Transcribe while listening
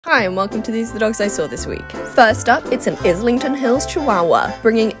Hi and welcome to These Are the Dogs I Saw This week. First up, it's an Islington Hills Chihuahua,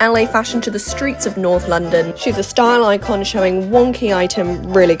 bringing LA fashion to the streets of North London. She's a style icon, showing one key item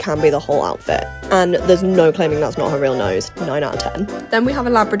really can be the whole outfit. And there's no claiming that's not her real nose. 9 out of 10. Then we have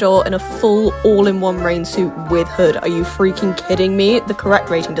a Labrador in a full all-in-one rain suit with hood. Are you freaking kidding me? The correct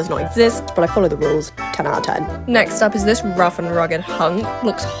rating does not exist, but I follow the rules. 10 out of 10. Next up is this rough and rugged hunk.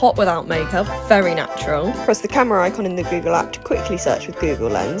 Looks hot without makeup, very natural. Press the camera icon in the Google app to quickly search with Google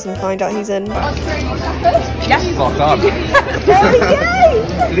Lens and find out he's in. Yes! Spot on.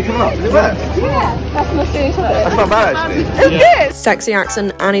 Yay! Did he come up? Did it work? Yeah, that's my serious topic. That's not bad actually. It's good! Sexy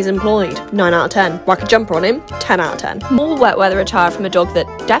accent and he's employed. 9 out of 10. Whack a jumper on him. 10 out of 10. More wet weather attire from a dog that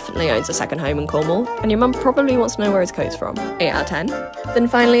definitely owns a second home in Cornwall. And your mum probably wants to know where his coat's from. 8 out of 10. Then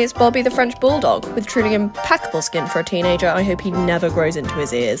finally it's Bobby the French Bulldog. With truly impeccable skin for a teenager, I hope he never grows into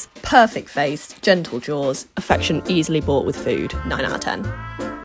his ears. Perfect face, gentle jaws, affection easily bought with food. 9 out of 10.